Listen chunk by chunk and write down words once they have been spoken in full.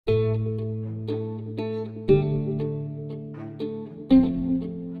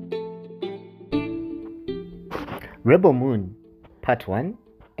Rebel Moon, Part 1,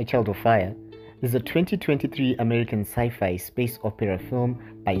 A Child of Fire, is a 2023 American sci-fi space opera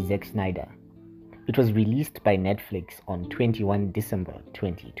film by Zack Snyder. It was released by Netflix on 21 December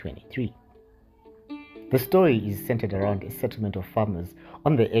 2023. The story is centered around a settlement of farmers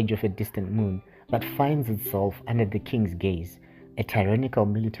on the edge of a distant moon that finds itself under the king's gaze, a tyrannical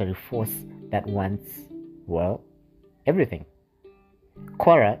military force that wants, well, everything.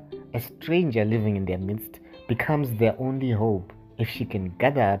 Cora, a stranger living in their midst, becomes their only hope if she can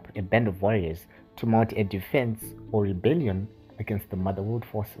gather up a band of warriors to mount a defense or rebellion against the Motherworld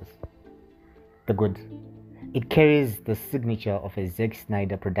forces. The good. It carries the signature of a Zack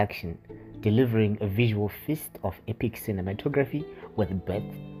Snyder production, delivering a visual feast of epic cinematography with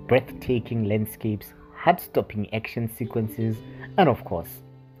breathtaking landscapes, heart-stopping action sequences, and of course,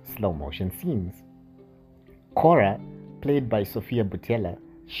 slow-motion scenes. Cora, played by Sofia Boutella,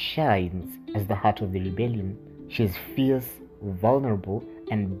 shines as the heart of the rebellion. She is fierce, vulnerable,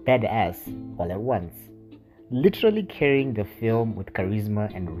 and badass all at once, literally carrying the film with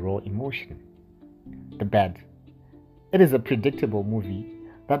charisma and raw emotion. The bad. It is a predictable movie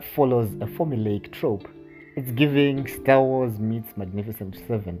that follows a formulaic trope. It's giving Star Wars meets Magnificent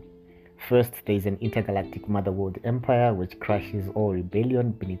Seven. First, there's an intergalactic motherworld empire which crushes all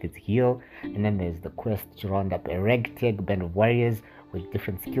rebellion beneath its heel, and then there's the quest to round up a ragtag band of warriors with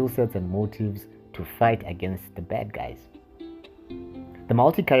different skill sets and motives to fight against the bad guys. The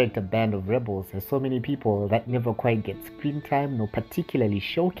multi-character band of rebels has so many people that never quite get screen time nor particularly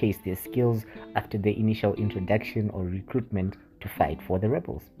showcase their skills after their initial introduction or recruitment to fight for the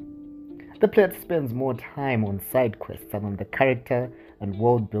rebels. The plot spends more time on side quests and on the character and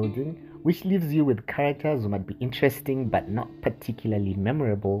world building, which leaves you with characters who might be interesting but not particularly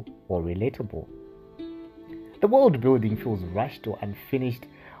memorable or relatable. The world building feels rushed or unfinished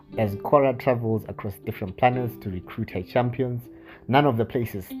as Cora travels across different planets to recruit her champions. None of the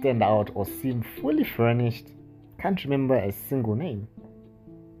places stand out or seem fully furnished. Can't remember a single name.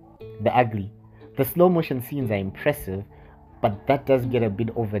 The ugly. The slow motion scenes are impressive, but that does get a bit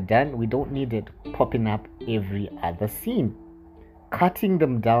overdone. We don't need it popping up every other scene. Cutting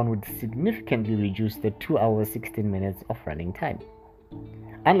them down would significantly reduce the 2 hours 16 minutes of running time.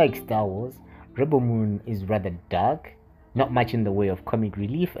 Unlike Star Wars, Rebel Moon is rather dark, not much in the way of comic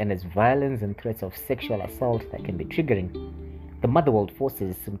relief, and has violence and threats of sexual assault that can be triggering. The Motherworld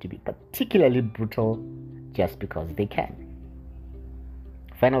forces seem to be particularly brutal just because they can.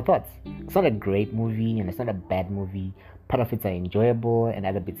 Final thoughts. It's not a great movie and it's not a bad movie. Part of it are enjoyable and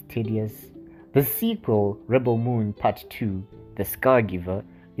other bits tedious. The sequel, Rebel Moon Part 2, The Scargiver,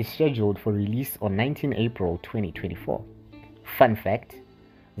 is scheduled for release on 19 April 2024. Fun fact,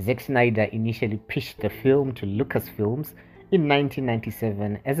 Zack Snyder initially pitched the film to Lucasfilms in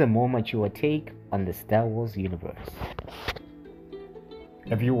 1997 as a more mature take on the Star Wars universe.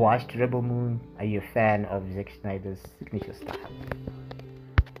 Have you watched Rebel Moon? Are you a fan of Zack Snyder's signature style?